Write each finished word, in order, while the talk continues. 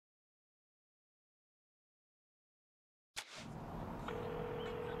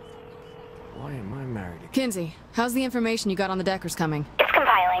Why am I married again? Kinsey, how's the information you got on the Deckers coming? It's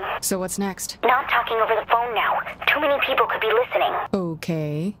compiling. So what's next? Not talking over the phone now. Too many people could be listening.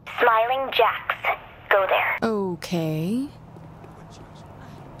 Okay. Smiling Jacks. Go there. Okay.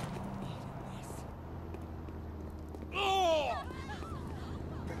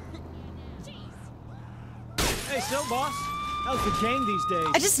 Hey, so boss, how's the gang these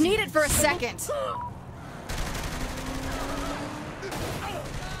days? I just need it for a second.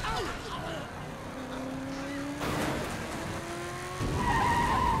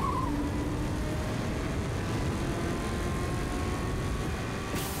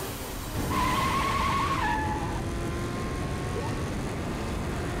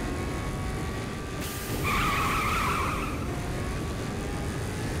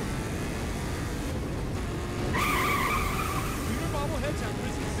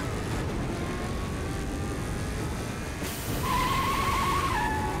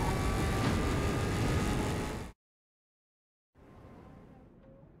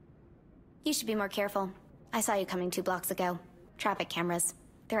 You should be more careful. I saw you coming 2 blocks ago. Traffic cameras.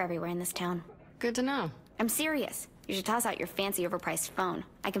 They're everywhere in this town. Good to know. I'm serious. You should toss out your fancy overpriced phone.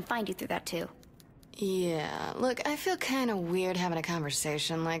 I can find you through that too. Yeah, look, I feel kind of weird having a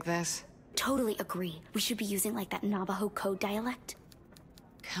conversation like this. Totally agree. We should be using like that Navajo code dialect.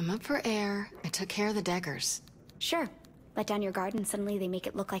 Come up for air. I took care of the Deckers. Sure. Let down your guard and suddenly they make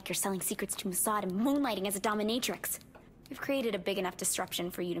it look like you're selling secrets to Mossad and moonlighting as a dominatrix. We've created a big enough disruption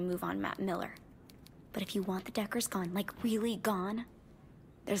for you to move on Matt Miller. But if you want the Deckers gone, like really gone,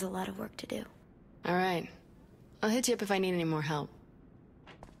 there's a lot of work to do. All right. I'll hit you up if I need any more help.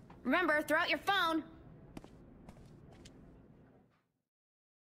 Remember, throw out your phone!